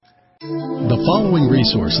The following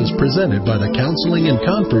resource is presented by the Counseling and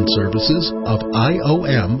Conference Services of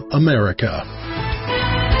IOM America.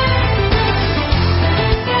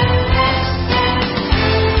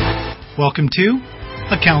 Welcome to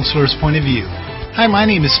A Counselor's Point of View. Hi, my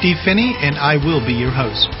name is Steve Finney, and I will be your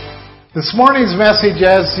host. This morning's message,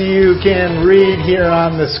 as you can read here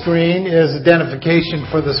on the screen, is identification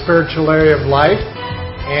for the spiritual area of life.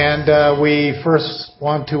 And we first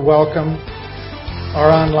want to welcome our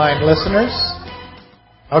online listeners.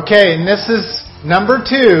 Okay, and this is number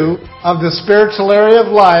 2 of the spiritual area of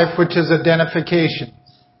life, which is identification.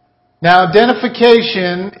 Now,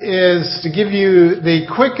 identification is, to give you the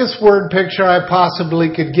quickest word picture I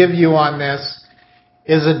possibly could give you on this,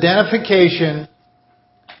 is identification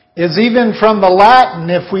is even from the Latin.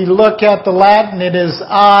 If we look at the Latin, it is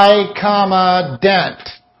I, comma, dent,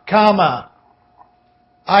 comma.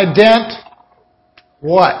 Ident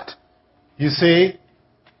what? You see?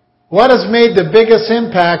 What has made the biggest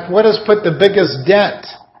impact? What has put the biggest dent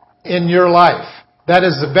in your life? That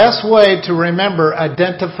is the best way to remember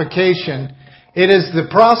identification. It is the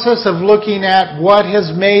process of looking at what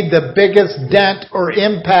has made the biggest dent or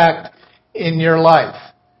impact in your life.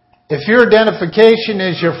 If your identification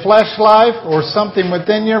is your flesh life or something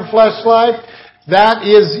within your flesh life, that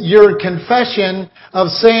is your confession of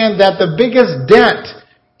saying that the biggest dent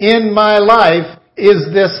in my life is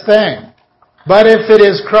this thing. But if it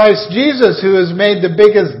is Christ Jesus who has made the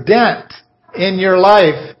biggest dent in your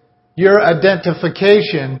life, your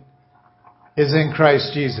identification is in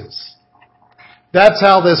Christ Jesus. That's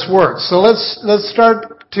how this works. So let's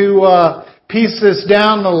start to piece this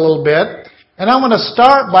down a little bit. And I'm going to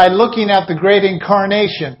start by looking at the great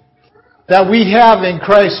incarnation that we have in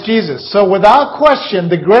Christ Jesus. So without question,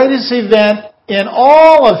 the greatest event in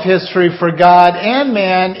all of history for God and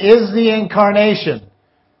man is the incarnation,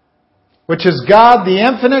 which is God, the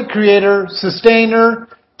infinite creator, sustainer,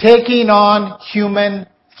 taking on human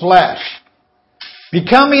flesh.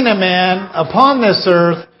 Becoming a man upon this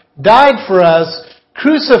earth, died for us,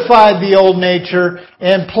 crucified the old nature,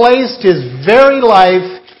 and placed his very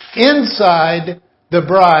life inside the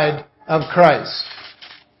bride of Christ.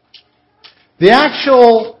 The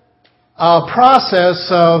actual process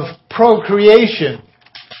of procreation,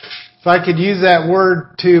 if I could use that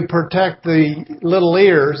word to protect the little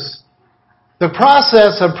ears, the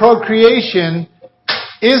process of procreation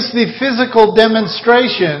is the physical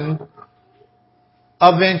demonstration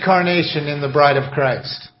of incarnation in the bride of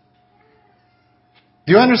Christ.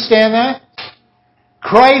 Do you understand that?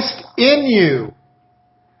 Christ in you.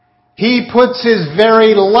 He puts His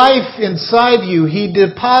very life inside you. He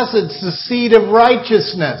deposits the seed of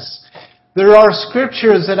righteousness. There are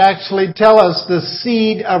scriptures that actually tell us the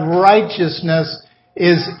seed of righteousness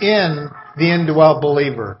is in the indwelt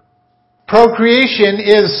believer. Procreation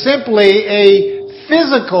is simply a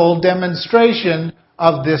physical demonstration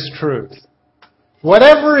of this truth.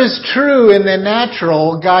 Whatever is true in the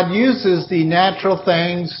natural, God uses the natural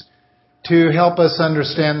things to help us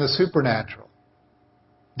understand the supernatural.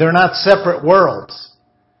 They're not separate worlds.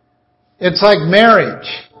 It's like marriage.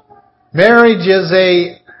 Marriage is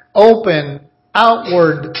an open,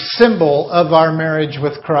 outward symbol of our marriage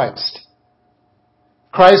with Christ.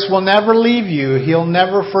 Christ will never leave you. He'll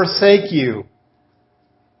never forsake you.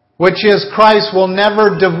 Which is, Christ will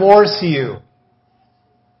never divorce you.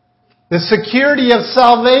 The security of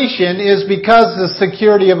salvation is because the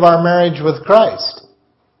security of our marriage with Christ.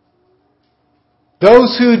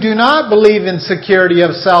 Those who do not believe in security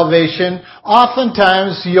of salvation,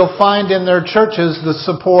 oftentimes you'll find in their churches the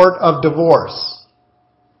support of divorce.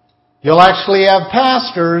 You'll actually have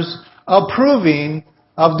pastors approving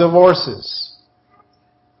of divorces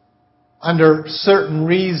under certain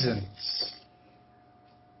reasons.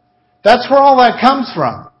 That's where all that comes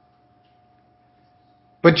from.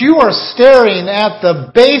 But you are staring at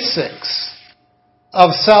the basics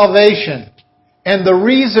of salvation and the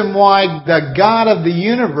reason why the God of the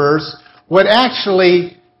universe would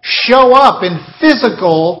actually show up in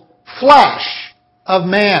physical flesh of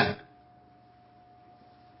man.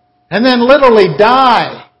 And then literally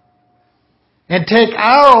die and take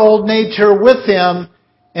our old nature with Him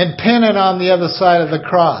and pin it on the other side of the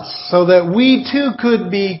cross so that we too could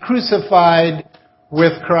be crucified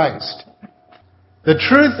with Christ. The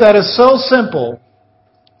truth that is so simple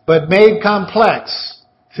but made complex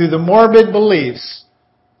through the morbid beliefs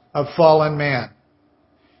of fallen man.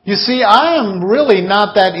 You see, I am really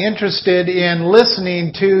not that interested in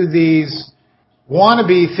listening to these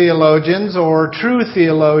wannabe theologians or true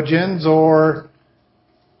theologians or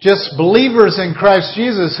just believers in Christ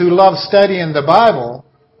Jesus who love studying the Bible.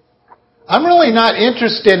 I'm really not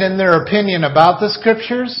interested in their opinion about the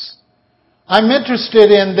Scriptures. I'm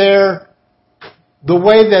interested in the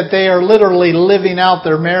way that they are literally living out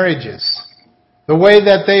their marriages. The way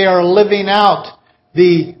that they are living out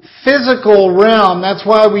the physical realm. That's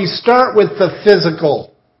why we start with the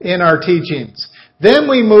physical in our teachings. Then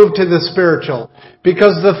we move to the spiritual.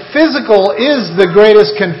 Because the physical is the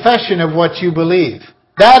greatest confession of what you believe.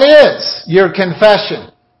 That is your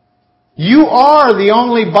confession. You are the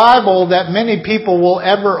only Bible that many people will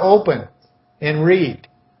ever open and read.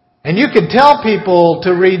 And you can tell people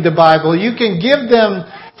to read the Bible. You can give them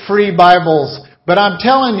free Bibles. But I'm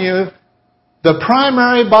telling you, the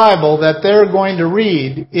primary Bible that they're going to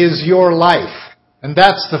read is your life. And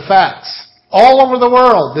that's the facts. All over the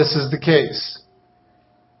world, this is the case.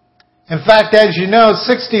 In fact, as you know,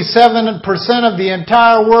 67% of the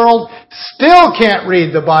entire world still can't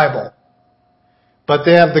read the Bible. But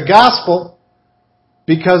they have the gospel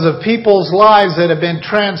because of people's lives that have been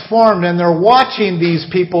transformed, and they're watching these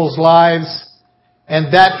people's lives,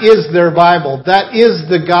 and that is their Bible. That is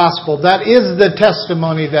the gospel. That is the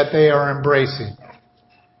testimony that they are embracing,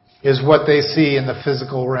 is what they see in the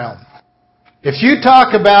physical realm. If you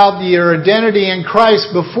talk about your identity in Christ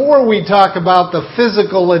before we talk about the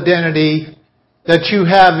physical identity that you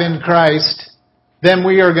have in Christ, then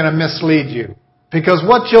we are going to mislead you. Because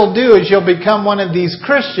what you'll do is you'll become one of these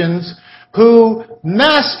Christians who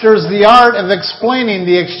masters the art of explaining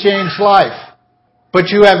the exchange life. But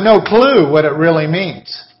you have no clue what it really means.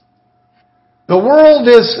 The world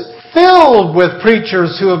is filled with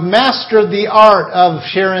preachers who have mastered the art of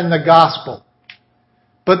sharing the gospel.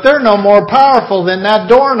 But they're no more powerful than that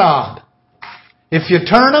doorknob. If you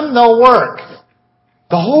turn them, they'll work.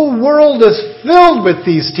 The whole world is filled with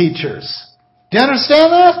these teachers. Do you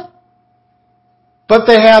understand that? But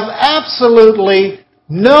they have absolutely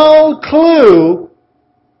no clue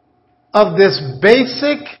of this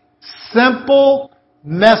basic, simple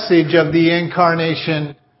message of the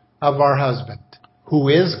incarnation of our husband, who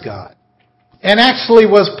is God, and actually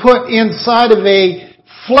was put inside of a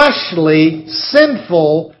fleshly,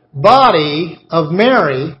 sinful body of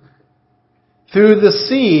Mary through the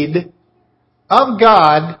seed of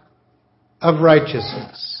God of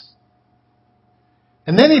righteousness.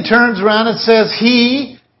 And then he turns around and says,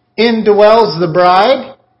 He indwells the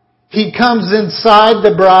bride. He comes inside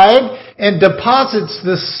the bride and deposits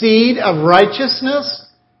the seed of righteousness.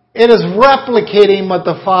 It is replicating what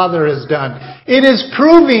the Father has done. It is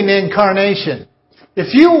proving incarnation.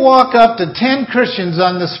 If you walk up to 10 Christians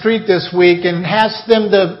on the street this week and ask them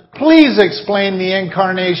to please explain the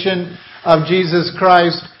incarnation of Jesus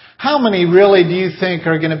Christ, how many really do you think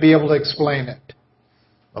are going to be able to explain it?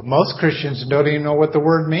 But most Christians don't even know what the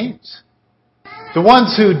word means. The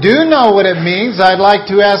ones who do know what it means, I'd like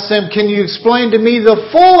to ask them, can you explain to me the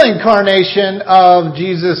full incarnation of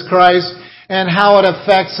Jesus Christ and how it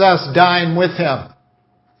affects us dying with Him?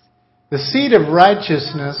 The seed of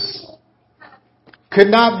righteousness could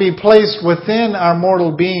not be placed within our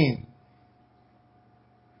mortal being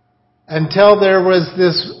until there was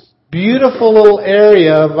this beautiful little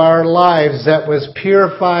area of our lives that was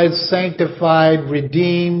purified, sanctified,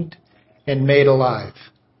 redeemed, and made alive.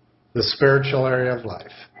 The spiritual area of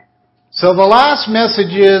life. So the last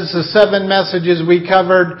messages, the 7 messages we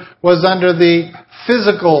covered, was under the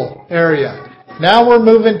physical area. Now we're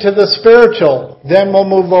moving to the spiritual. Then we'll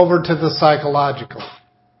move over to the psychological.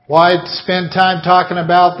 Why spend time talking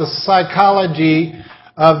about the psychology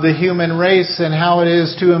of the human race and how it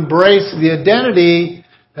is to embrace the identity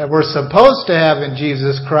that we're supposed to have in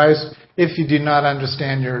Jesus Christ if you do not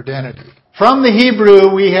understand your identity? From the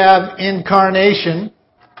Hebrew, we have incarnation.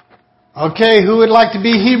 Okay, who would like to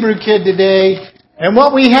be a Hebrew kid today? And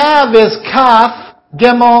what we have is Kaf,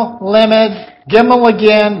 Gimel, Lamed, Gimel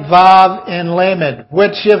again, Vav, and Lamed.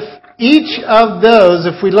 Which if each of those,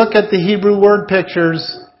 if we look at the Hebrew word pictures,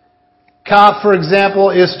 Kaf, for example,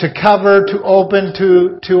 is to cover, to open,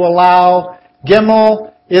 to allow.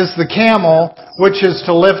 Gimel is the camel, which is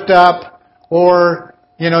to lift up. Or,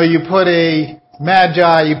 you put a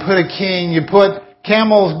magi, you put a king, you put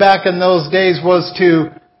camels back in those days was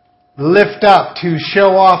to lift up, to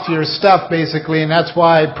show off your stuff, basically, and that's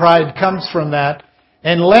why pride comes from that.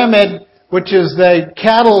 And Lamed, which is the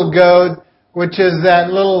cattle goad, which is that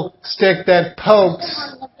little stick that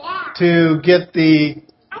pokes to get the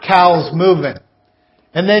cows moving.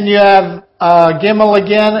 And then you have Gimel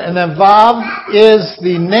again, and then Vav is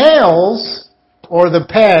the nails, or the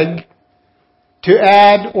peg, to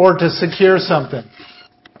add or to secure something.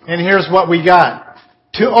 And here's what we got.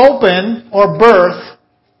 To open or birth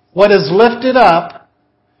what is lifted up,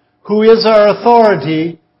 who is our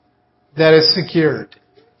authority that is secured.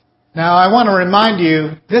 Now I want to remind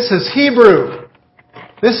you, this is Hebrew.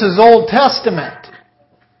 This is Old Testament.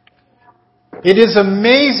 It is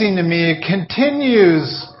amazing to me, it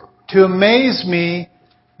continues to amaze me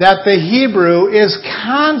that the Hebrew is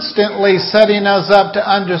constantly setting us up to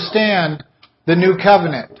understand the new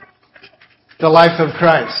covenant, the life of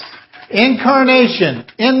Christ. Incarnation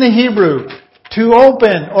in the Hebrew, to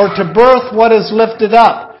open or to birth what is lifted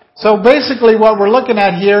up. So basically what we're looking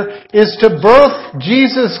at here is to birth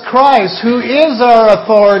Jesus Christ, who is our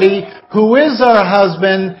authority, who is our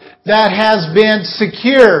husband, that has been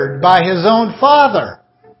secured by His own Father.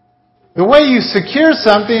 The way you secure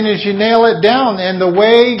something is you nail it down, and the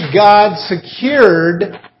way God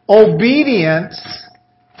secured obedience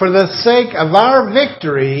for the sake of our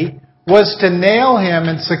victory was to nail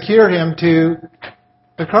Him and secure Him to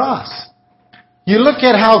the cross. You look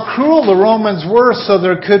at how cruel the Romans were, so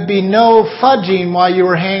there could be no fudging while you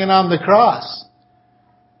were hanging on the cross.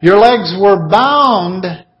 Your legs were bound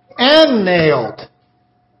and nailed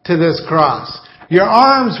to this cross. Your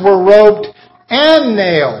arms were roped and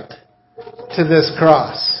nailed to this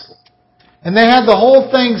cross. And they had the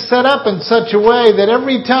whole thing set up in such a way that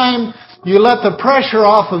every time you let the pressure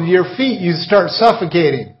off of your feet, you start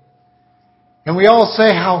suffocating. And we all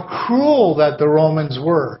say how cruel that the Romans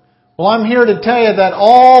were. Well, I'm here to tell you that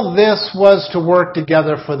all this was to work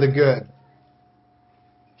together for the good.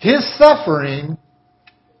 His suffering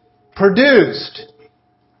produced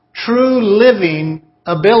true living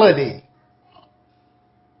ability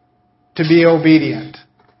to be obedient.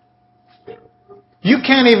 You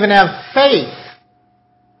can't even have faith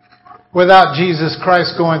without Jesus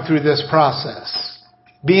Christ going through this process,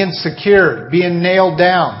 being secured, being nailed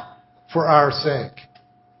down for our sake.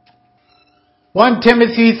 1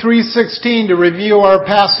 Timothy 3:16 to review our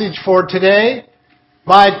passage for today.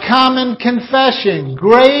 By common confession,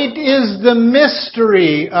 great is the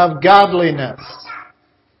mystery of godliness.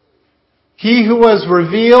 He who was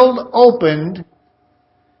revealed, opened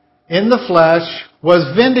in the flesh,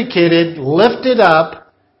 was vindicated, lifted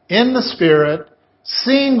up in the Spirit,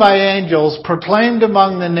 seen by angels, proclaimed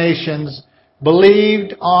among the nations,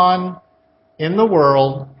 believed on in the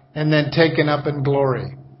world, and then taken up in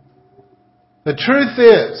glory. The truth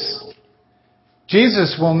is,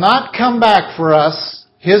 Jesus will not come back for us,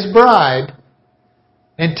 His bride,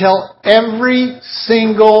 until every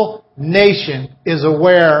single nation is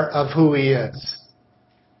aware of who He is.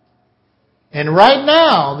 And right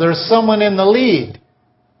now, there's someone in the lead.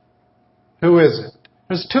 Who is it?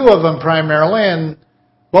 There's two of them primarily, and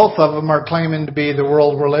both of them are claiming to be the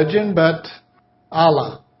world religion, but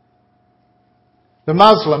Allah. The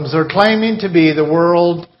Muslims are claiming to be the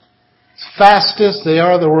world's fastest, they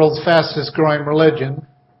are the world's fastest growing religion,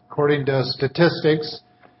 according to statistics,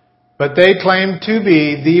 but they claim to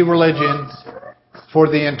be the religion for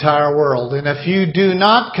the entire world. And if you do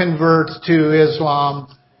not convert to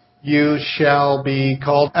Islam, you shall be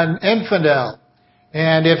called an infidel.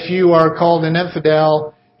 And if you are called an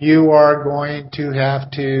infidel, you are going to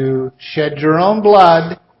have to shed your own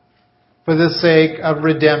blood for the sake of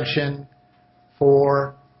redemption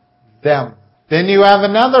for them. Then you have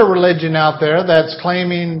another religion out there that's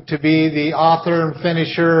claiming to be the author and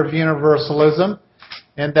finisher of universalism,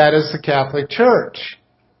 and that is the Catholic Church.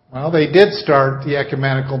 Well, they did start the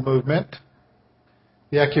ecumenical movement.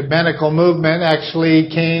 The ecumenical movement actually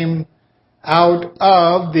came out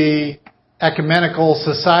of the ecumenical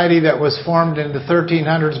society that was formed in the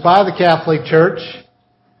 1300s by the Catholic Church.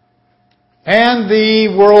 And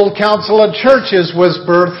the World Council of Churches was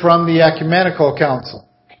birthed from the Ecumenical Council,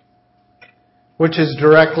 which is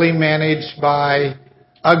directly managed by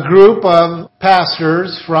a group of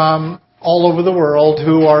pastors from all over the world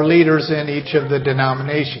who are leaders in each of the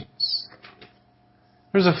denominations.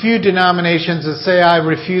 There's a few denominations that say, I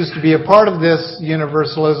refuse to be a part of this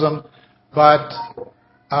universalism, but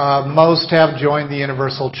most have joined the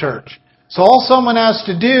Universal Church. So all someone has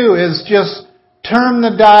to do is just turn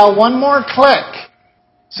the dial one more click.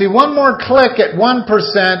 See, one more click at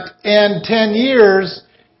 1% in 10 years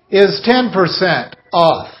is 10%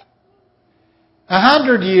 off.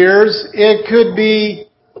 100 years, it could be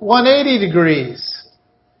 180 degrees.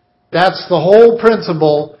 That's the whole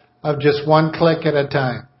principle of just one click at a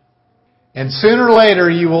time. And sooner or later,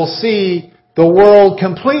 you will see the world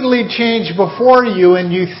completely change before you,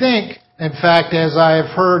 and you think, in fact, as I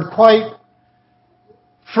have heard quite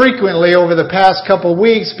frequently over the past couple of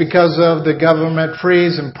weeks because of the government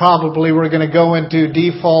freeze, and probably we're going to go into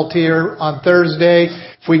default here on Thursday.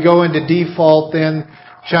 If we go into default, then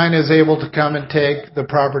China is able to come and take the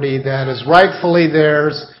property that is rightfully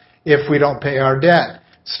theirs if we don't pay our debt.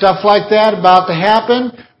 Stuff like that about to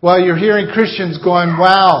happen. Well, you're hearing Christians going,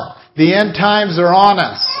 wow, the end times are on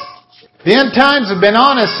us. The end times have been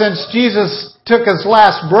on us since Jesus took his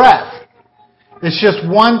last breath. It's just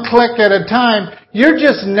one click at a time. You're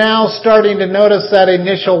just now starting to notice that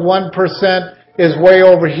initial 1% is way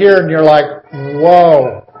over here, and you're like,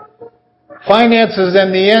 whoa. Finances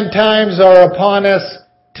in the end times are upon us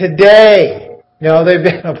today. No, they've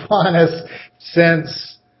been upon us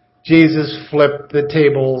since Jesus flipped the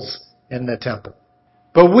tables in the temple.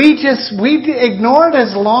 But we ignore it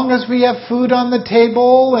as long as we have food on the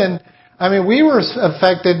table. And we were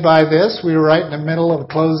affected by this. We were right in the middle of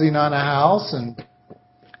closing on a house, and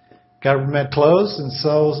government closed, and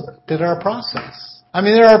so did our process.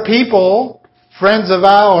 There are people, friends of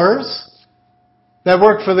ours, that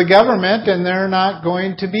work for the government, and they're not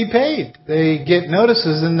going to be paid. They get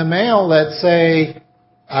notices in the mail that say,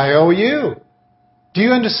 I owe you. Do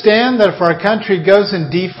you understand that if our country goes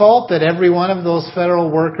in default, that every one of those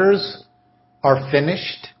federal workers are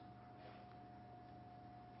finished?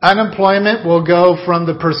 Unemployment will go from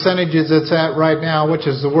the percentages it's at right now, which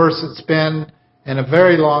is the worst it's been in a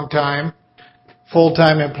very long time,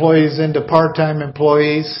 full-time employees into part-time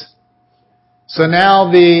employees. So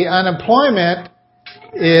now the unemployment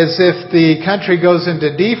is, if the country goes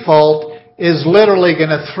into default, is literally going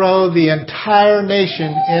to throw the entire nation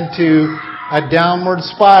into a downward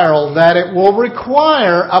spiral that it will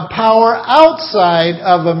require a power outside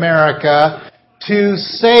of America to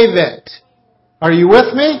save it. Are you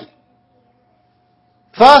with me?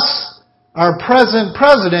 Thus, our present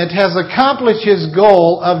president has accomplished his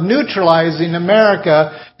goal of neutralizing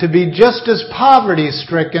America to be just as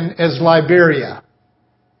poverty-stricken as Liberia.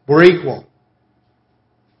 We're equal.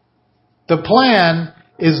 The plan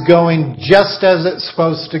is going just as it's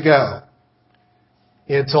supposed to go.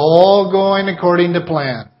 It's all going according to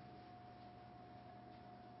plan.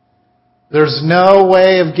 There's no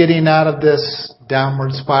way of getting out of this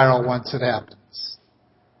downward spiral once it happens.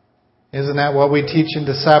 Isn't that what we teach in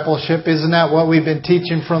discipleship? Isn't that what we've been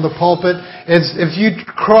teaching from the pulpit? It's if you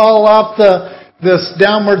crawl up this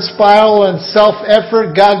downward spiral and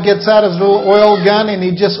self-effort, God gets out his little oil gun and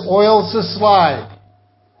he just oils the slide.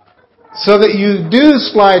 So that you do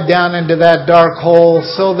slide down into that dark hole,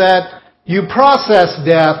 so that you process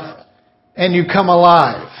death and you come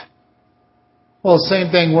alive. Well, the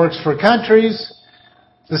same thing works for countries.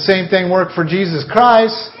 The same thing worked for Jesus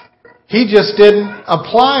Christ. He just didn't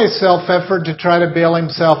apply self-effort to try to bail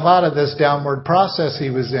himself out of this downward process he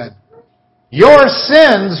was in. Your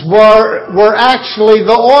sins were actually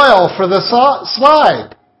the oil for the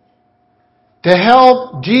slide, to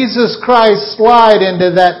help Jesus Christ slide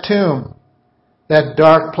into that tomb, that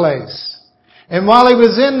dark place. And while he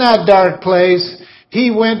was in that dark place,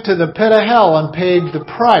 he went to the pit of hell and paid the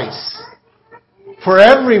price for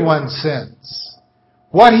everyone's sins.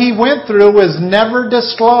 What he went through was never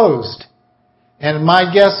disclosed. And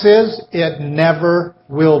my guess is it never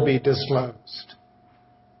will be disclosed.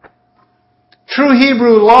 True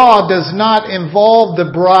Hebrew law does not involve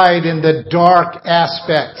the bride in the dark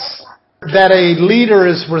aspects that a leader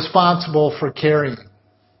is responsible for carrying.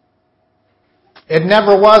 It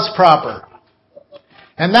never was proper.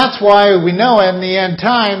 And that's why we know in the end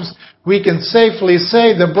times we can safely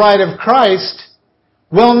say the bride of Christ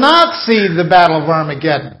will not see the battle of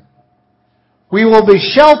Armageddon. We will be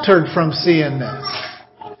sheltered from seeing this.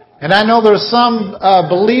 And I know there's some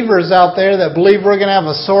believers out there that believe we're going to have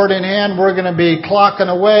a sword in hand. We're going to be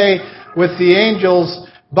clocking away with the angels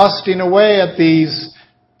busting away at these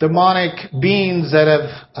demonic beings that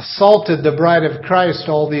have assaulted the bride of Christ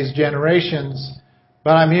all these generations.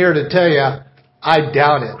 But I'm here to tell you, I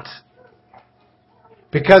doubt it.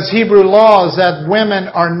 Because Hebrew law is that women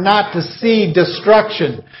are not to see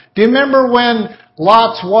destruction. Do you remember when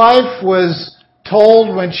Lot's wife was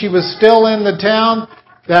told, when she was still in the town,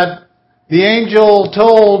 that the angel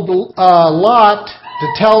told Lot to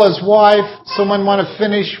tell his wife, someone want to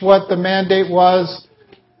finish what the mandate was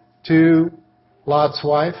to Lot's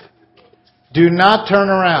wife? Do not turn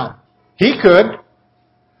around. He could.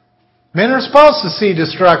 Men are supposed to see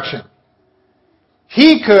destruction.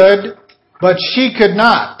 He could, but she could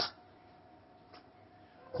not.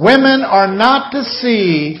 Women are not to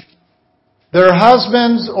see their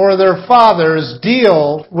husbands or their fathers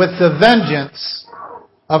deal with the vengeance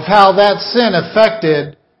of how that sin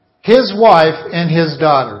affected his wife and his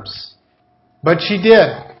daughters. But she did.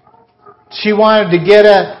 She wanted to get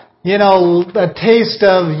a taste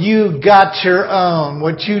of, you got your own.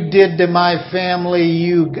 What you did to my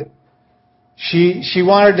family, She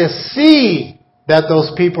wanted to see that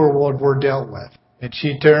those people were dealt with. And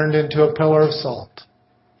she turned into a pillar of salt.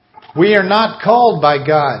 We are not called by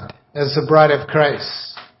God as the bride of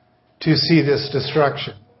Christ to see this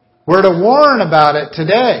destruction. We're to warn about it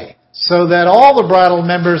today. so that all the bridal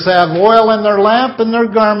members have oil in their lamp and their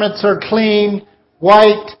garments are clean,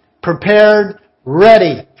 white, prepared,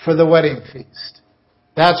 ready for the wedding feast.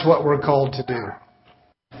 That's what we're called to do.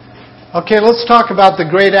 Okay, let's talk about the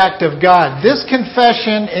great act of God. This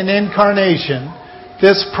confession and incarnation,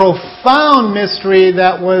 this profound mystery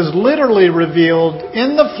that was literally revealed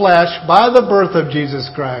in the flesh by the birth of Jesus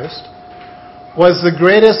Christ, was the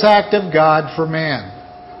greatest act of God for man.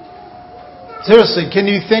 Seriously, can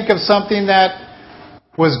you think of something that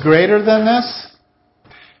was greater than this?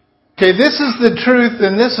 Okay, this is the truth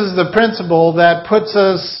and this is the principle that puts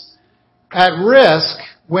us at risk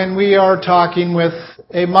when we are talking with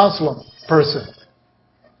a Muslim person.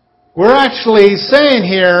 We're actually saying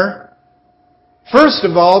here, first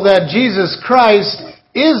of all, that Jesus Christ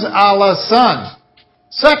is Allah's Son.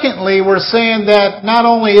 Secondly, we're saying that not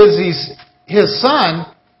only is He His Son,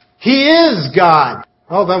 He is God.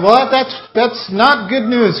 Oh, well, that's not good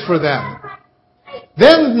news for them.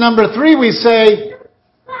 Then, number 3, we say,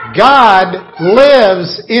 God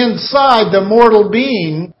lives inside the mortal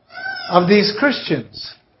being of these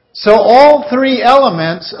Christians. So all 3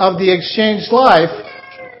 elements of the exchanged life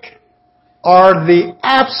are the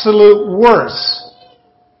absolute worst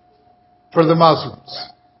for the Muslims.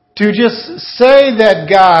 To just say that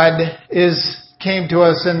God came to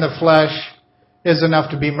us in the flesh is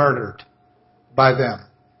enough to be murdered by them.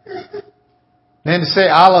 Then to say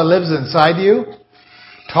Allah lives inside you,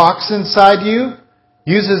 talks inside you,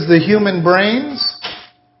 uses the human brains,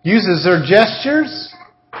 uses their gestures,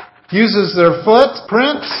 uses their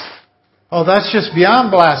footprints. Oh, that's just beyond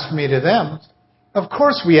blasphemy to them. Of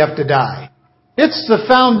course we have to die. It's the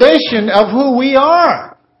foundation of who we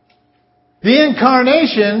are. The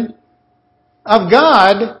incarnation of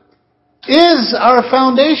God is our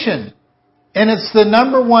foundation. And it's the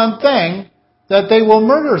number one thing that they will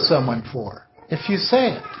murder someone for, if you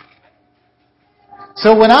say it.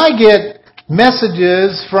 So when I get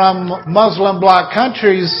messages from Muslim bloc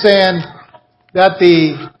countries saying that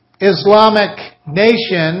the Islamic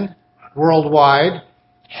nation worldwide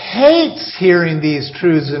hates hearing these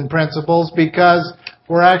truths and principles because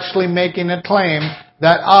we're actually making a claim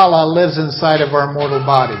that Allah lives inside of our mortal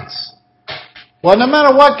bodies. Well, no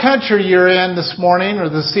matter what country you're in this morning or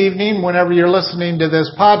this evening, whenever you're listening to this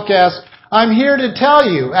podcast, I'm here to tell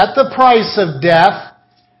you, at the price of death,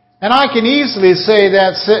 and I can easily say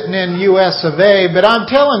that sitting in US of A, but I'm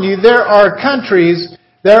telling you, there are countries,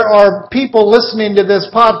 there are people listening to this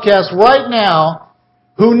podcast right now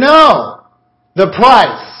who know the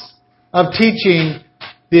price of teaching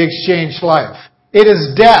the exchanged life. It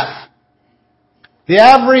is death. The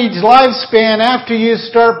average lifespan after you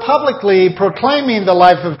start publicly proclaiming the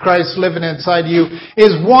life of Christ living inside you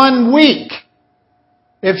is 1 week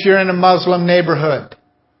if you're in a Muslim neighborhood.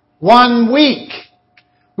 1 week.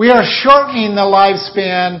 We are shortening the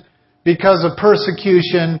lifespan because of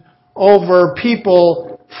persecution over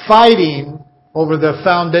people fighting over the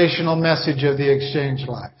foundational message of the exchanged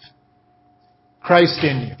life. Christ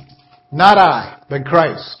in you. Not I, but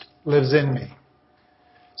Christ lives in me.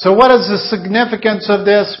 So what is the significance of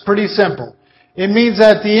this? Pretty simple. It means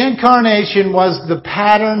that the incarnation was the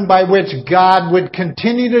pattern by which God would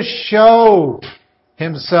continue to show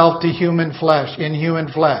Himself to human flesh, in human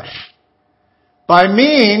flesh. By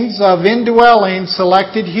means of indwelling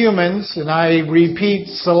selected humans, and I repeat,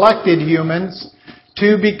 selected humans,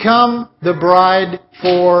 to become the bride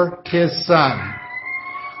for His Son.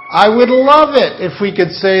 I would love it if we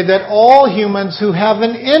could say that all humans who have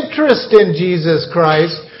an interest in Jesus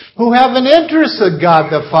Christ, who have an interest in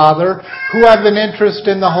God the Father, who have an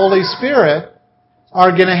interest in the Holy Spirit,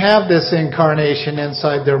 are going to have this incarnation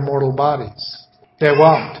inside their mortal bodies. They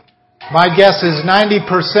won't. My guess is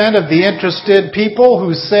 90% of the interested people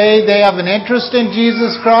who say they have an interest in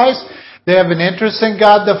Jesus Christ, they have an interest in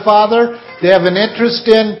God the Father, they have an interest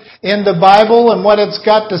in the Bible and what it's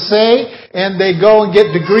got to say, and they go and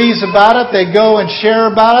get degrees about it, they go and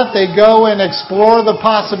share about it, they go and explore the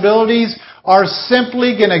possibilities, are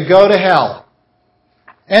simply going to go to hell.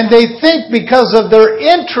 And they think because of their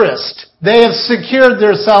interest, they have secured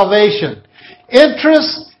their salvation.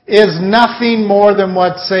 Interest is nothing more than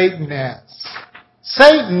what Satan has.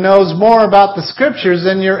 Satan knows more about the Scriptures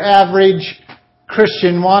than your average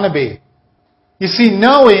Christian wannabe. You see,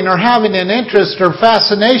 knowing or having an interest or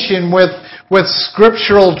fascination with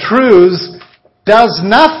scriptural truths does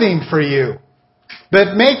nothing for you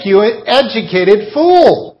but make you an educated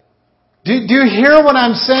fool. Do you hear what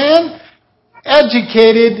I'm saying?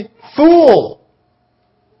 Educated fool.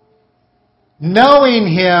 Knowing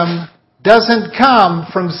Him doesn't come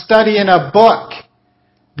from studying a book.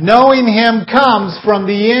 Knowing Him comes from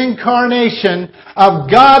the incarnation of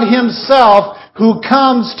God Himself, who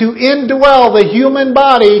comes to indwell the human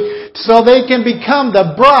body so they can become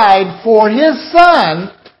the bride for His Son,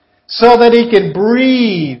 so that He can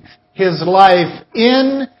breathe His life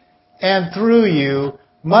in and through you,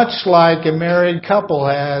 much like a married couple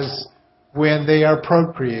has when they are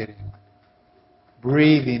procreating,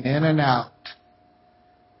 breathing in and out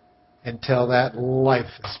until that life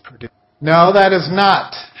is produced. No, that is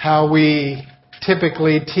not how we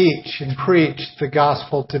typically teach and preach the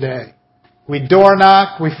gospel today. We door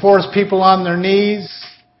knock, we force people on their knees,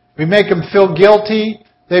 we make them feel guilty,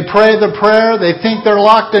 they pray the prayer, they think they're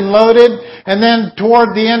locked and loaded, and then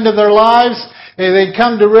toward the end of their lives, they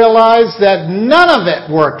come to realize that none of it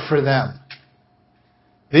worked for them.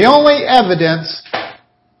 The only evidence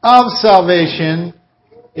of salvation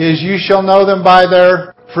is you shall know them by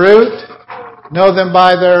their fruit, know them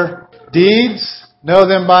by their deeds, know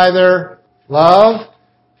them by their love.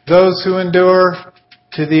 Those who endure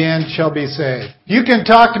to the end shall be saved. You can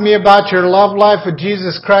talk to me about your love life with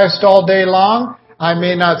Jesus Christ all day long. I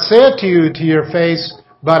may not say it to you to your face,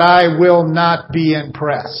 but I will not be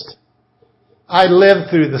impressed. I lived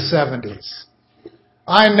through the 70s.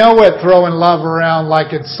 I know it, throwing love around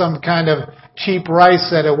like it's some kind of cheap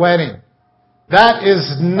rice at a wedding. That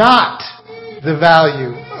is not the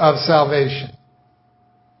value of salvation.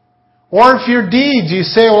 Or if your deeds, you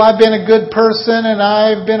say, well, I've been a good person and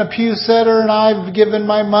I've been a pew setter and I've given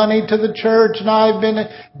my money to the church and I've been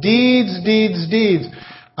deeds.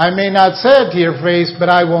 I may not say it to your face, but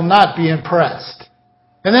I will not be impressed.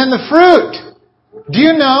 And then the fruit. Do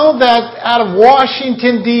you know that out of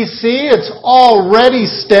Washington, D.C., it's already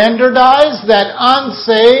standardized that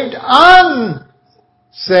unsaved,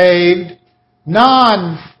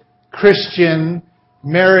 non-Christian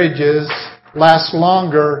marriages last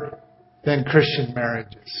longer than Christian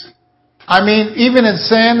marriages? I mean, even in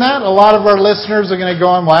saying that, a lot of our listeners are going to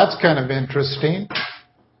go, well, that's kind of interesting.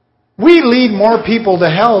 We lead more people to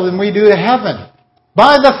hell than we do to heaven.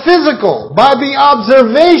 By the physical, by the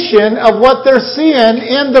observation of what they're seeing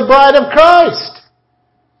in the bride of Christ.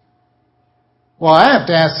 Well, I have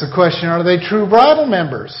to ask the question, are they true bridal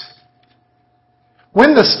members?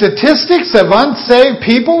 When the statistics of unsaved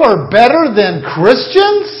people are better than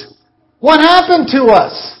Christians, what happened to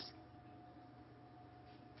us?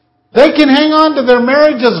 They can hang on to their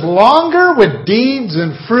marriages longer with deeds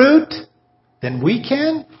and fruit than we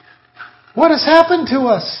can? What has happened to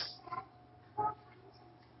us?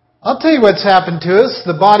 I'll tell you what's happened to us.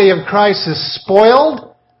 The body of Christ is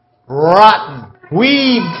spoiled, rotten.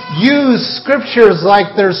 We use scriptures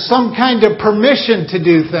like there's some kind of permission to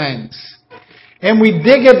do things. And we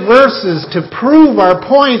dig at verses to prove our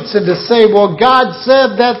points and to say, well, God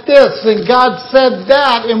said that this and God said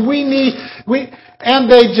that, and and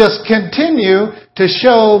they just continue to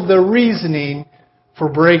show the reasoning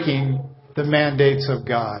for breaking the mandates of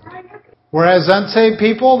God. Whereas unsaved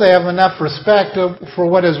people, they have enough respect for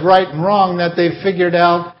what is right and wrong that they've figured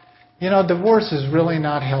out, divorce is really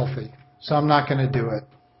not healthy, so I'm not going to do it.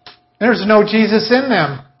 There's no Jesus in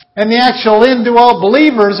them. And the actual indwelt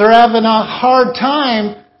believers are having a hard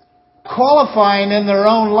time qualifying in their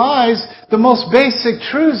own lives the most basic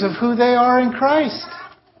truths of who they are in Christ.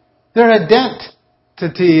 Their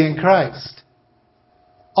identity in Christ.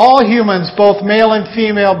 All humans, both male and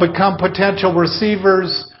female, become potential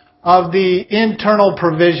receivers of the internal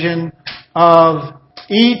provision of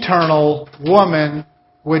eternal woman,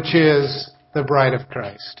 which is the bride of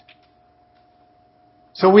Christ.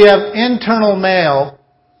 So we have internal male,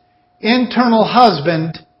 internal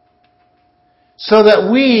husband, so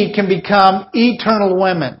that we can become eternal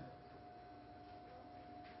women.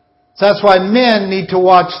 So that's why men need to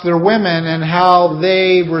watch their women and how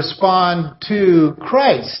they respond to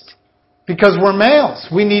Christ. Because we're males.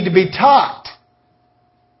 We need to be taught.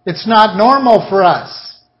 It's not normal for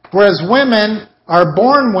us. Whereas women are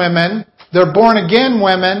born women, they're born again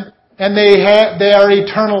women, and they are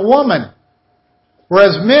eternal women.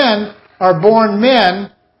 Whereas men are born men,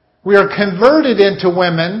 we are converted into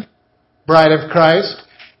women, bride of Christ,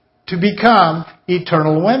 to become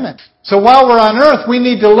eternal women. So while we're on earth, we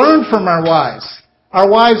need to learn from our wives. Our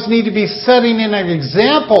wives need to be setting an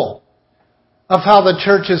example of how the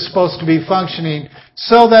church is supposed to be functioning,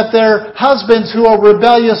 so that their husbands who are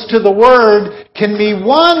rebellious to the Word can be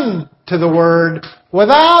won to the Word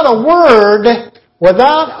without a word,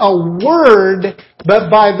 but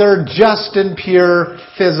by their just and pure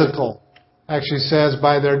physical. Actually says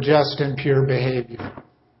by their just and pure behavior.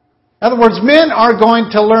 In other words, men are going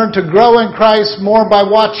to learn to grow in Christ more by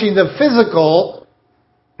watching the physical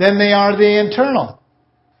than they are the internal.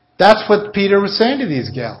 That's what Peter was saying to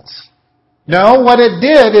these gals. No, what it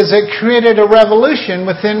did is it created a revolution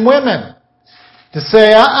within women. To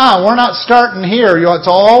say, we're not starting here. It's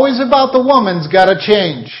always about the woman's got to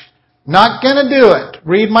change. Not going to do it.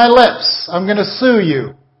 Read my lips. I'm going to sue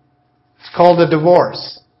you. It's called a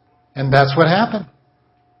divorce. And that's what happened.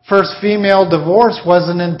 First female divorce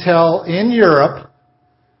in Europe,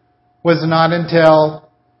 was not until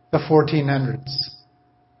the 1400s.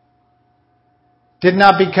 Did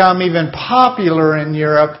not become even popular in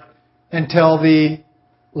Europe until the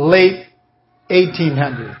late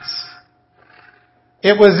 1800s.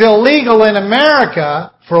 It was illegal in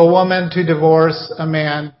America for a woman to divorce a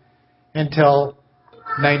man until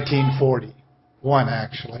 1941,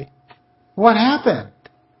 actually. What happened?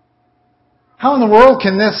 How in the world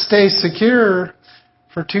can this stay secure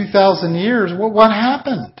for 2,000 years? What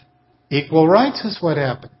happened? Equal rights is what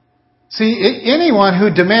happened. See, anyone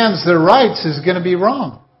who demands their rights is going to be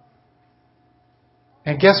wrong.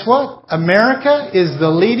 And guess what? America is the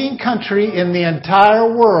leading country in the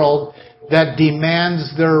entire world that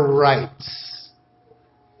demands their rights.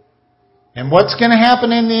 And what's going to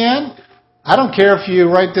happen in the end? I don't care if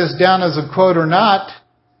you write this down as a quote or not,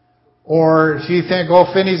 or if you think,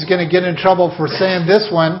 Finney's going to get in trouble for saying this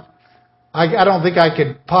one. I don't think I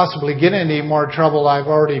could possibly get in any more trouble I've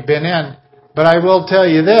already been in. But I will tell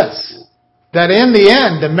you this, that in the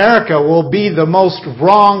end, America will be the most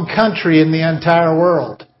wrong country in the entire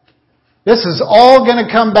world. This is all going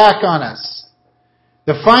to come back on us.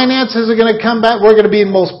 The finances are going to come back. We're going to be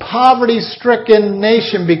the most poverty-stricken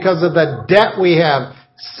nation because of the debt we have.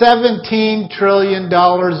 $17 trillion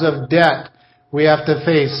of debt we have to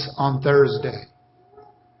face on Thursday.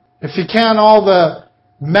 If you count all the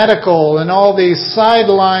medical and all these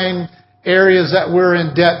sideline areas that we're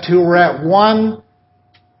in debt to, we're at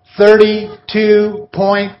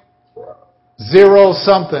 $132.0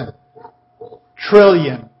 something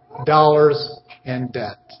trillion in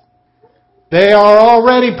debt. They are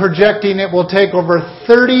already projecting it will take over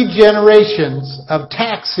 30 generations of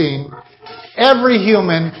taxing every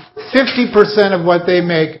human 50% of what they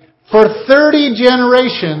make for 30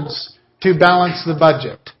 generations to balance the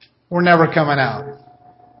budget. We're never coming out.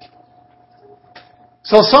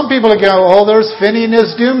 So some people go, there's Finney and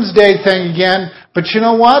his doomsday thing again. But you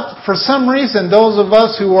know what? For some reason, those of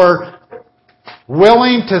us who are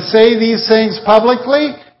willing to say these things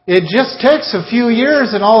publicly, it just takes a few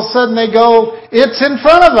years and all of a sudden they go, it's in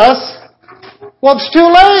front of us. Well, it's too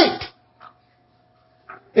late.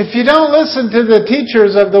 If you don't listen to the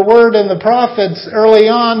teachers of the Word and the prophets early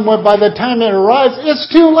on, by the time it arrives, it's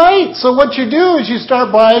too late. So what you do is you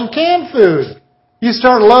start buying canned food. You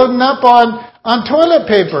start loading up on toilet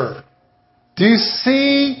paper. Do you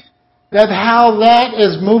see how that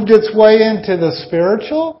has moved its way into the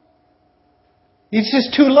spiritual? It's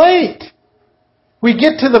just too late. We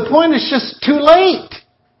get to the point it's just too late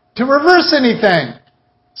to reverse anything.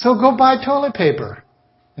 So go buy toilet paper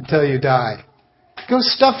until you die. Go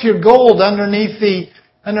stuff your gold underneath the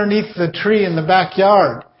tree in the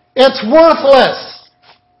backyard. It's worthless.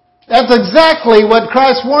 That's exactly what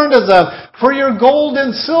Christ warned us of. For your gold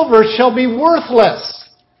and silver shall be worthless.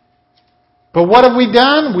 But what have we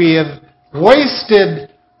done? We have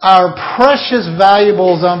wasted our precious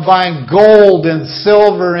valuables on buying gold and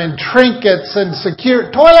silver and trinkets and secure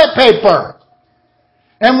toilet paper.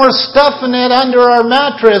 And we're stuffing it under our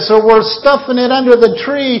mattress or we're stuffing it under the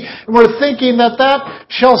tree and we're thinking that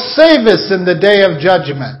shall save us in the day of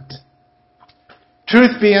judgment.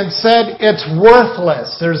 Truth being said, it's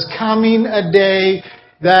worthless. There's coming a day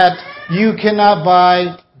that you cannot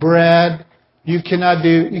buy bread. You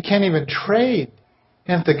can't even trade.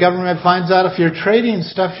 And if the government finds out if you're trading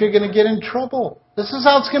stuff, you're going to get in trouble. This is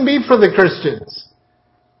how it's going to be for the Christians.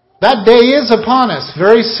 That day is upon us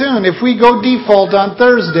very soon. If we go default on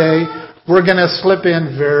Thursday, we're going to slip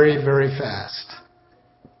in very, very fast.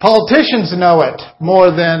 Politicians know it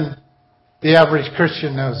more than the average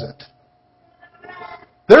Christian knows it.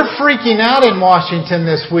 They're freaking out in Washington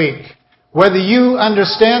this week. Whether you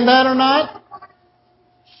understand that or not,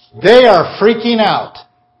 they are freaking out.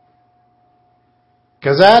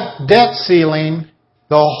 Because that debt ceiling,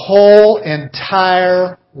 the whole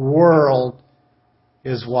entire world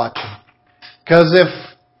is watching. Because if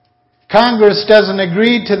Congress doesn't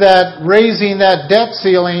agree to that, raising that debt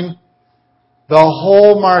ceiling, the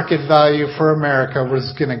whole market value for America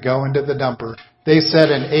was going to go into the dumper. They said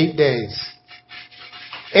in 8 days.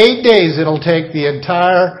 8 days it'll take the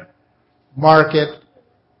entire market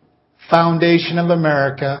foundation of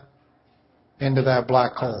America into that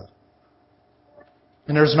black hole.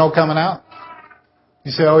 And there's no coming out.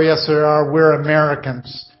 You say, oh yes there are, we're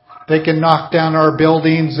Americans. They can knock down our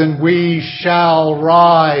buildings and we shall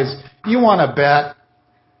rise. You want to bet?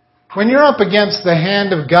 When you're up against the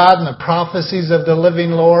hand of God and the prophecies of the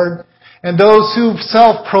living Lord, and those who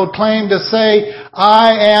self-proclaim to say,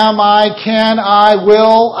 I am, I can, I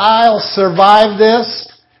will, I'll survive this,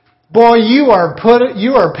 boy, you are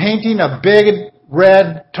painting a big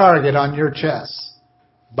red target on your chest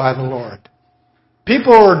by the Lord.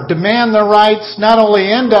 People who demand their rights not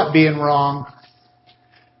only end up being wrong,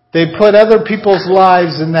 they put other people's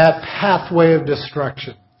lives in that pathway of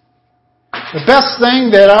destruction. The best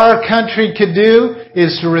thing that our country could do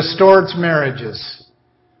is to restore its marriages.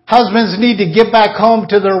 Husbands need to get back home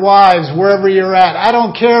to their wives wherever you're at. I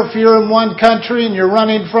don't care if you're in one country and you're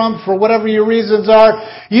running from for whatever your reasons are.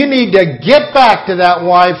 You need to get back to that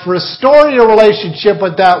wife, restore your relationship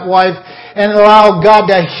with that wife, and allow God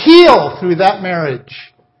to heal through that marriage.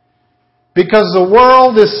 Because the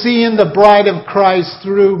world is seeing the bride of Christ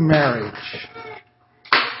through marriage.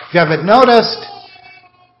 If you haven't noticed,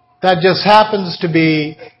 that just happens to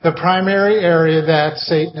be the primary area that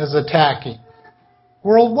Satan is attacking.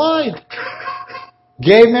 Worldwide.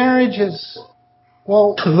 Gay marriages.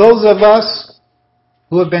 Well, those of us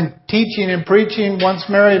who have been teaching and preaching, once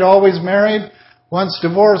married, always married, once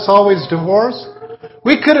divorced, always divorced,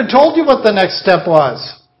 we could have told you what the next step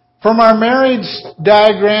was. From our marriage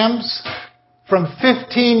diagrams from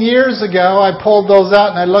 15 years ago, I pulled those out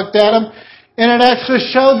and I looked at them, and it actually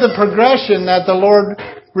showed the progression that the Lord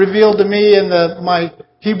revealed to me in my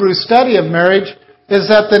Hebrew study of marriage, is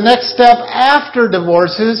that the next step after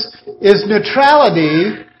divorces is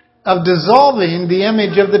neutrality of dissolving the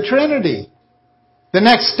image of the Trinity. The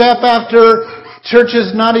next step after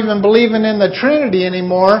churches not even believing in the Trinity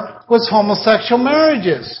anymore was homosexual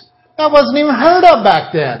marriages. That wasn't even heard of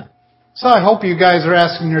back then. So I hope you guys are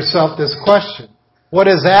asking yourself this question. What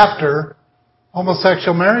is after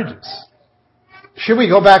homosexual marriages? Should we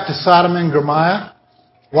go back to Sodom and Gomorrah?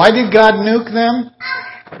 Why did God nuke them?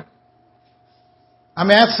 I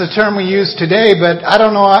mean, that's the term we use today, but I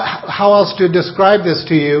don't know how else to describe this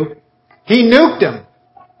to you. He nuked them.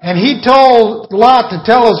 And he told Lot to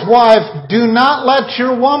tell his wife, do not let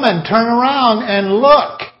your woman turn around and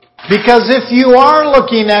look. Because if you are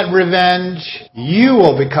looking at revenge, you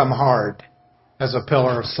will become hard as a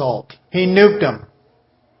pillar of salt. He nuked them.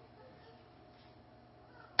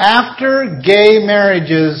 After gay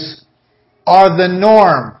marriages are the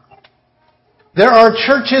norm. There are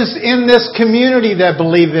churches in this community that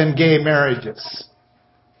believe in gay marriages.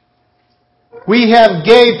 We have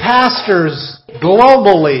gay pastors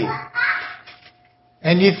globally.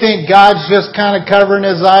 And you think God's just kind of covering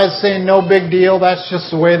his eyes saying, no big deal, that's just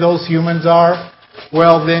the way those humans are?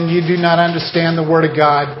 Well, then you do not understand the Word of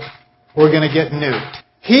God. We're going to get nuked.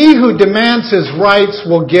 He who demands his rights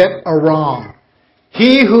will get a wrong.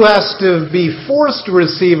 He who has to be forced to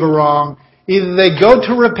receive a wrong, either they go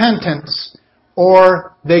to repentance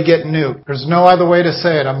or they get nuked. There's no other way to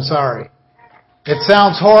say it, I'm sorry. It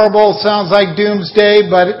sounds horrible, it sounds like doomsday,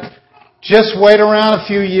 but just wait around a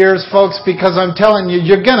few years, folks, because I'm telling you,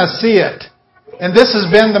 you're going to see it. And this has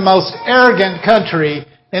been the most arrogant country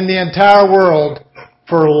in the entire world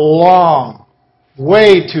for long,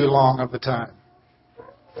 way too long of a time.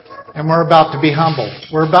 And we're about to be humbled.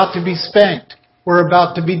 We're about to be spanked. We're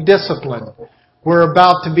about to be disciplined. We're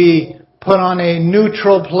about to be put on a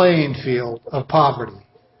neutral playing field of poverty.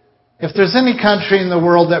 If there's any country in the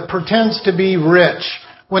world that pretends to be rich,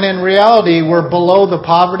 when in reality we're below the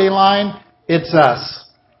poverty line, it's us.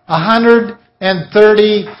 $132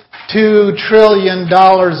 trillion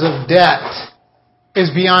of debt is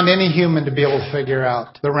beyond any human to be able to figure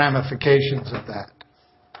out the ramifications of that.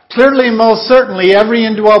 Clearly, most certainly, every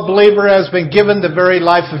indwelt believer has been given the very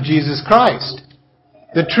life of Jesus Christ.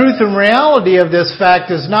 The truth and reality of this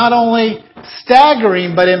fact is not only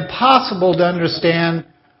staggering, but impossible to understand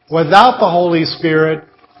without the Holy Spirit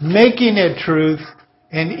making it truth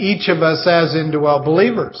in each of us as indwelt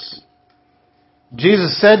believers.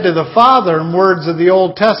 Jesus said to the Father in words of the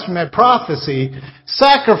Old Testament prophecy,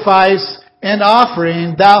 sacrifice and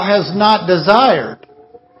offering thou hast not desired,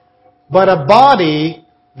 but a body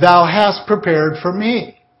thou hast prepared for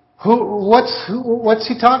me. What's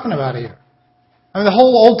he talking about here? I mean, the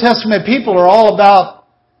whole Old Testament people are all about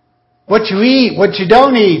what you eat, what you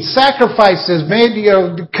don't eat, sacrifices,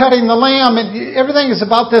 cutting the lamb, and everything is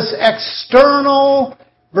about this external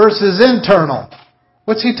versus internal.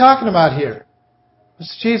 What's he talking about here?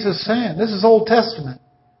 What's Jesus saying? This is Old Testament.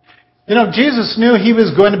 You know, Jesus knew he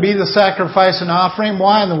was going to be the sacrifice and offering.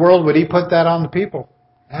 Why in the world would he put that on the people?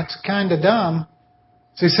 That's kind of dumb.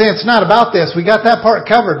 So he's saying it's not about this. We got that part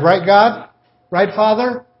covered, right, God? Right,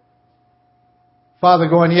 Father? Father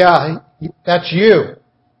going, yeah, that's you.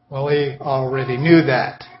 Well, he already knew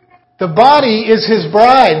that. The body is his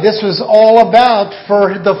bride. This was all about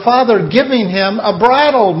for the Father giving him a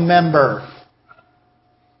bridal member.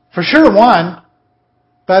 For sure one,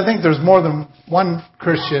 but I think there's more than one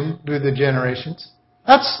Christian through the generations.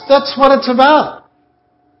 That's what it's about.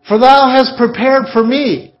 For thou hast prepared for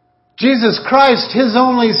me, Jesus Christ, his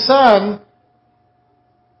only Son,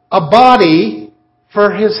 a body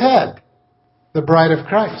for his head, the bride of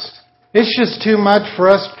Christ. It's just too much for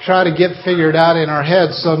us to try to get figured out in our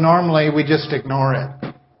heads, so normally we just ignore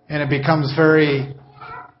it. And it becomes very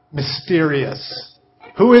mysterious.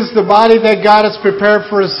 Who is the body that God has prepared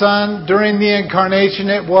for his Son? During the incarnation,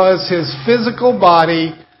 it was his physical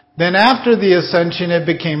body. Then after the ascension, it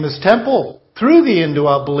became his temple through the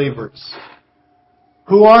indwelt believers,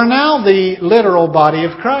 who are now the literal body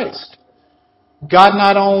of Christ. God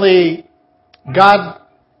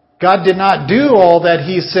did not do all that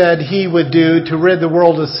he said he would do to rid the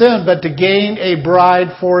world of sin, but to gain a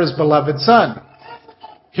bride for his beloved Son.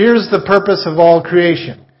 Here's the purpose of all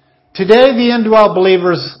creation. Today, the indwelt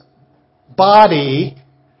believer's body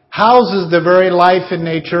houses the very life and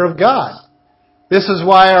nature of God. This is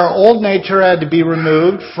why our old nature had to be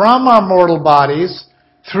removed from our mortal bodies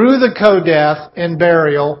through the co-death and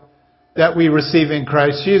burial that we receive in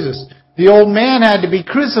Christ Jesus. The old man had to be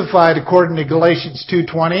crucified according to Galatians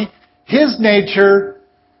 2:20. His nature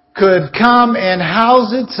could come and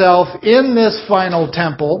house itself in this final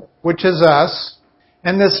temple, which is us.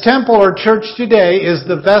 And this temple or church today is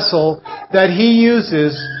the vessel that he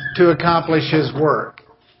uses to accomplish his work.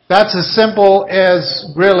 That's as simple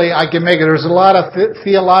as really I can make it. There's a lot of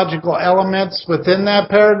theological elements within that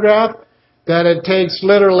paragraph that it takes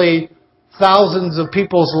literally thousands of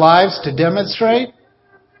people's lives to demonstrate.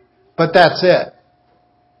 But that's it.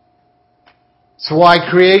 It's why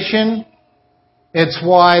creation, it's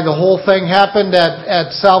why the whole thing happened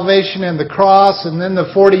at salvation and the cross, and then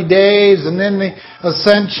the 40 days, and then the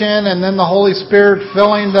ascension, and then the Holy Spirit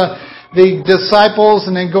filling the disciples,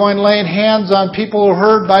 and then going laying hands on people who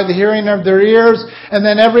heard by the hearing of their ears, and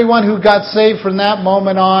then everyone who got saved from that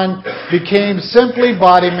moment on became simply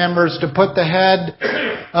body members to put the head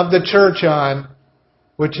of the church on,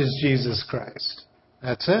 which is Jesus Christ.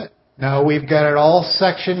 That's it. Now we've got it all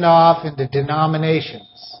sectioned off into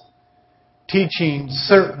denominations, teaching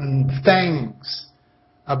certain things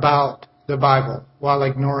about the Bible while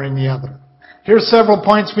ignoring the other. Here's several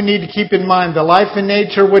points we need to keep in mind. The life and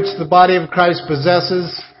nature which the body of Christ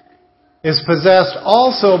possesses is possessed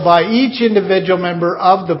also by each individual member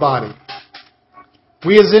of the body.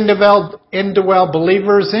 We as indwelt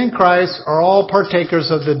believers in Christ are all partakers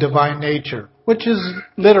of the divine nature, which is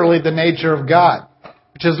literally the nature of God,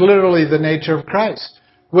 which is literally the nature of Christ,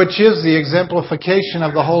 which is the exemplification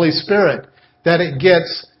of the Holy Spirit, that it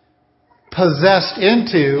gets possessed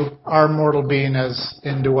into our mortal being as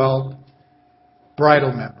indwelt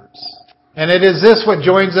bridal members. And it is this what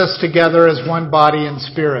joins us together as one body and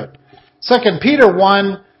spirit. 2 Peter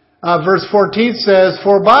 1 verse 14 says,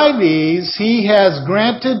 "For by these he has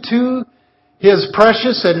granted to his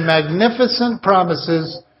precious and magnificent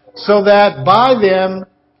promises, so that by them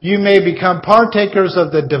you may become partakers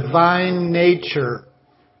of the divine nature,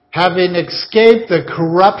 having escaped the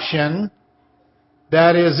corruption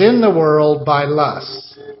that is in the world by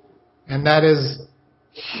lust." And that is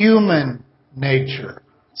human nature.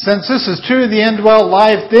 Since this is true, the indwelt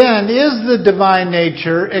life then is the divine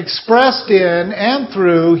nature expressed in and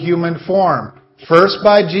through human form. First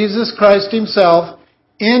by Jesus Christ himself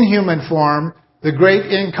in human form, the great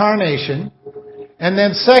incarnation. And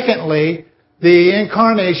then secondly, the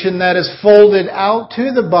incarnation that is folded out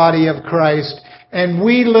to the body of Christ. And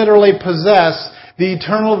we literally possess the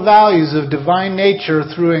eternal values of divine nature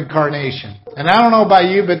through incarnation. And I don't know about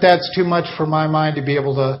you, but that's too much for my mind to be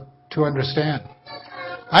able to understand.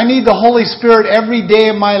 I need the Holy Spirit every day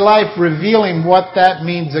of my life revealing what that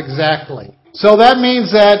means exactly. So that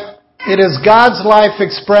means that it is God's life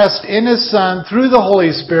expressed in His Son through the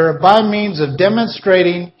Holy Spirit by means of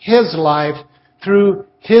demonstrating His life through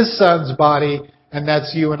His Son's body, and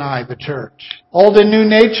that's you and I, the church. Old and new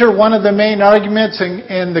nature, one of the main arguments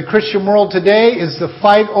in the Christian world today is the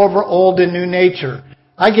fight over old and new nature.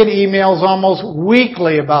 I get emails almost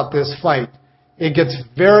weekly about this fight. It gets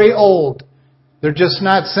very old. They're just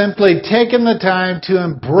not simply taking the time to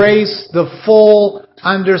embrace the full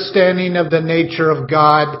understanding of the nature of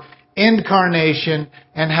God, incarnation,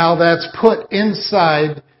 and how that's put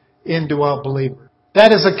inside indwelt believer.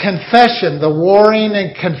 That is a confession. The warring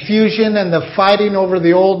and confusion and the fighting over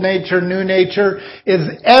the old nature, new nature is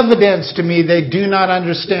evidence to me they do not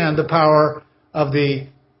understand the power of the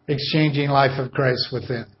exchanging life of Christ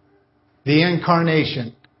within. The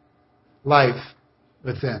incarnation life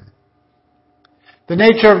within. The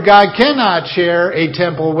nature of God cannot share a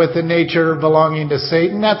temple with the nature belonging to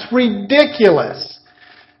Satan. That's ridiculous.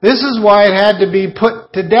 This is why it had to be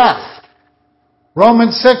put to death.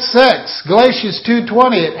 Romans 6:6, Galatians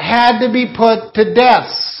 2:20, it had to be put to death.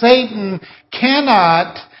 Satan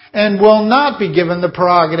cannot and will not be given the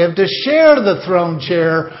prerogative to share the throne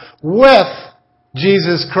chair with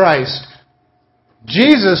Jesus Christ.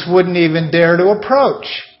 Jesus wouldn't even dare to approach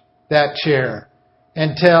that chair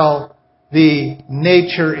until the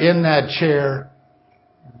nature in that chair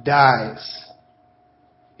dies.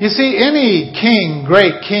 You see, any king,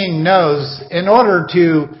 great king, knows in order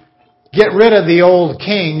to get rid of the old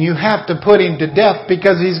king, you have to put him to death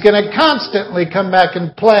because he's going to constantly come back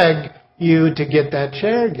and plague you to get that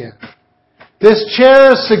chair again. This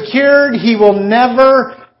chair is secured. He will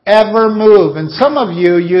never, ever move. And some of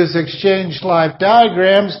you use exchange life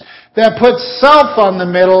diagrams that put self on the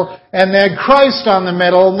middle and then Christ on the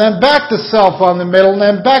middle and then back to self on the middle and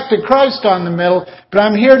then back to Christ on the middle. But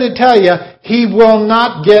I'm here to tell you, he will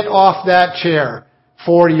not get off that chair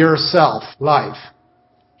for your self life.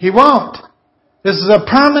 He won't. This is a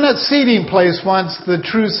permanent seating place once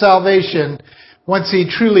he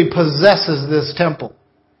truly possesses this temple.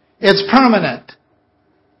 It's permanent.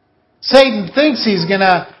 Satan thinks he's going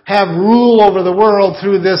to have rule over the world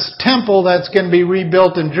through this temple that's going to be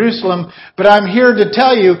rebuilt in Jerusalem, but I'm here to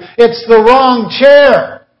tell you it's the wrong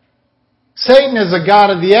chair. Satan is a god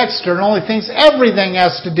of the external, only thinks everything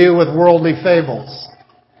has to do with worldly fables.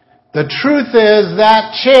 The truth is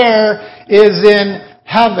that chair is in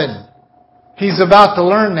heaven. He's about to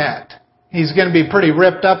learn that. He's going to be pretty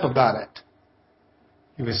ripped up about it.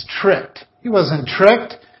 He was tricked. He wasn't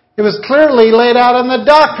tricked. It was clearly laid out in the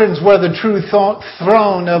doctrines where the true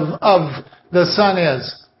throne of the Son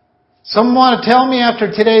is. Someone want to tell me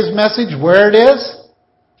after today's message where it is?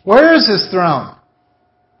 Where is His throne?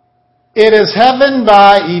 It is heaven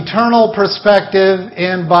by eternal perspective,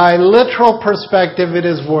 and by literal perspective it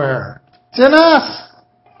is where? It's in us.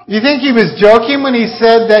 You think He was joking when He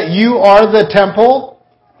said that you are the temple,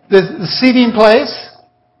 the seating place?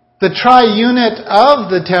 The tri-unit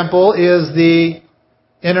of the temple is the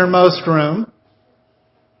innermost room,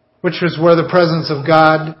 which is where the presence of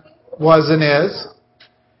God was and is.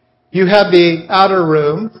 You have the outer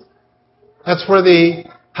room. That's where the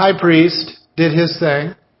high priest did his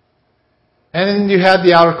thing. And then you have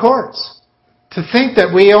the outer courts. To think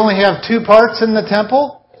that we only have two parts in the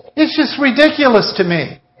temple, it's just ridiculous to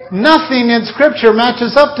me. Nothing in Scripture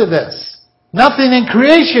matches up to this. Nothing in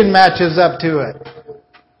creation matches up to it.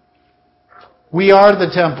 We are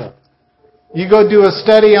the temple. You go do a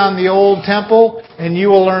study on the old temple, and you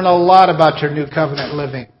will learn a lot about your new covenant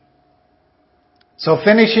living. So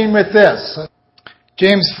finishing with this.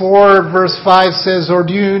 James 4 verse 5 says, "Or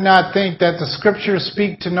do you not think that the Scriptures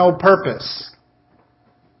speak to no purpose?"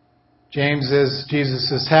 James is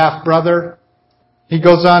Jesus' half-brother. He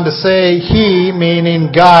goes on to say, He,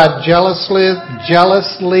 meaning God,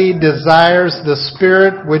 jealously desires the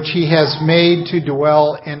Spirit which He has made to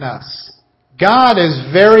dwell in us. God is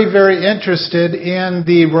very, very interested in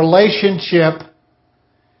the relationship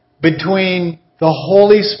between the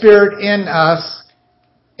Holy Spirit in us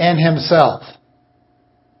and Himself.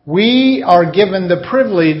 We are given the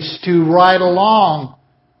privilege to ride along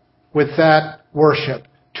with that worship,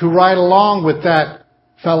 to ride along with that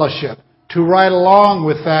fellowship, to ride along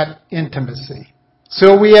with that intimacy.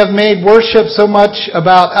 So we have made worship so much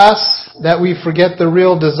about us that we forget the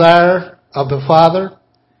real desire of the Father.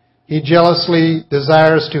 He jealously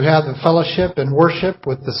desires to have the fellowship and worship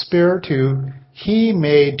with the Spirit who He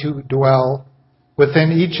made to dwell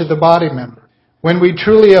within each of the body members. When we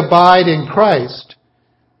truly abide in Christ,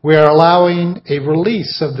 we are allowing a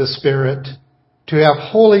release of the Spirit to have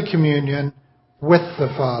holy communion with the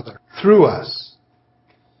Father through us.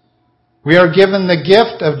 We are given the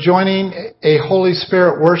gift of joining a Holy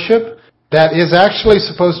Spirit worship that is actually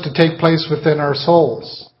supposed to take place within our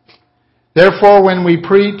souls. Therefore, when we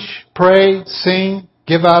preach, pray, sing,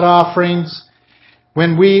 give out offerings,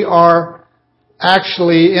 when we are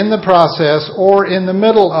actually in the process or in the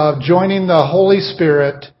middle of joining the Holy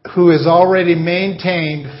Spirit who has already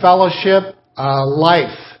maintained fellowship,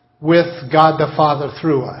 life with God the Father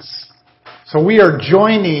through us. So we are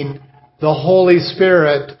joining the Holy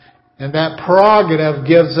Spirit, and that prerogative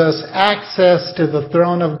gives us access to the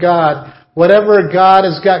throne of God. Whatever God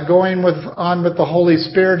has got going on with the Holy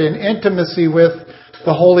Spirit in intimacy with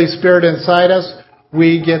the Holy Spirit inside us,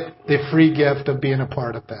 we get the free gift of being a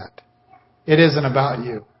part of that. It isn't about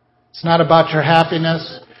you. It's not about your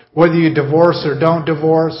happiness. whether you divorce or don't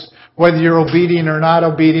divorce, whether you're obedient or not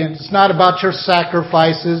obedient. It's not about your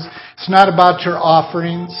sacrifices. It's not about your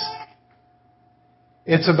offerings.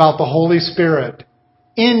 It's about the Holy Spirit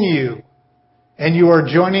in you. And you are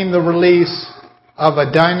joining the release of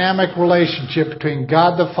a dynamic relationship between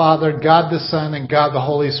God the Father, God the Son, and God the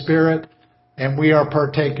Holy Spirit. And we are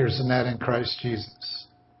partakers in that in Christ Jesus.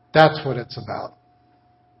 That's what it's about.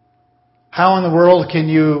 How in the world can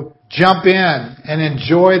you jump in and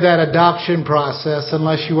enjoy that adoption process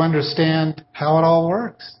unless you understand how it all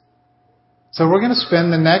works? So we're going to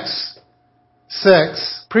spend the next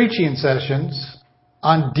 6 preaching sessions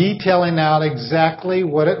on detailing out exactly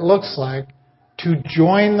what it looks like to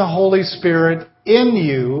join the Holy Spirit in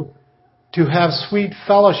you to have sweet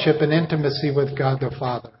fellowship and intimacy with God the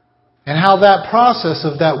Father. And how that process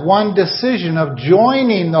of that one decision of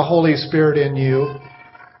joining the Holy Spirit in you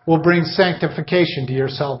will bring sanctification to your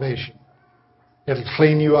salvation. It'll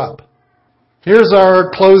clean you up. Here's our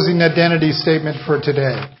closing identity statement for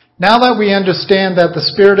today. Now that we understand that the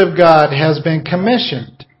Spirit of God has been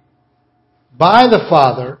commissioned by the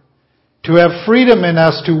Father to have freedom in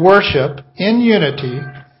us to worship in unity,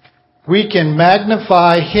 we can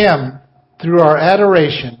magnify Him through our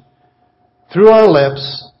adoration, through our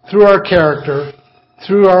lips, through our character,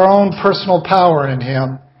 through our own personal power in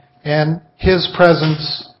Him, and His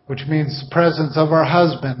presence, which means the presence of our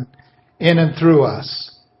husband, in and through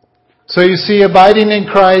us. So you see, abiding in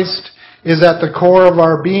Christ is at the core of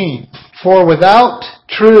our being. For without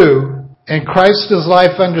true and Christ's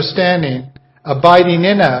life understanding abiding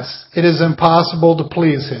in us, it is impossible to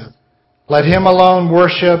please Him. Let Him alone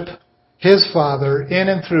worship His Father in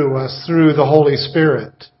and through us through the Holy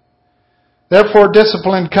Spirit. Therefore,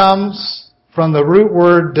 discipline comes from the root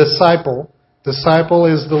word disciple. Disciple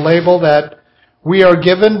is the label that we are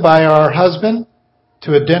given by our husband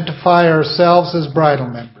to identify ourselves as bridal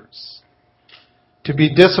members. To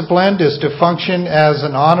be disciplined is to function as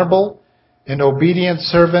an honorable and obedient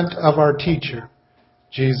servant of our teacher,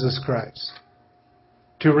 Jesus Christ.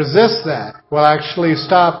 To resist that will actually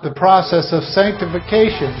stop the process of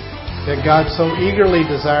sanctification that God so eagerly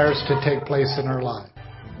desires to take place in our lives.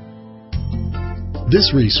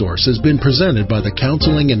 This resource has been presented by the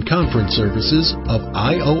Counseling and Conference Services of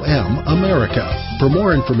IOM America. For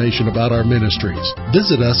more information about our ministries,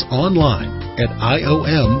 visit us online at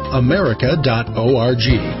IOMAmerica.org.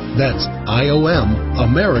 That's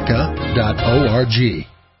IOMAmerica.org.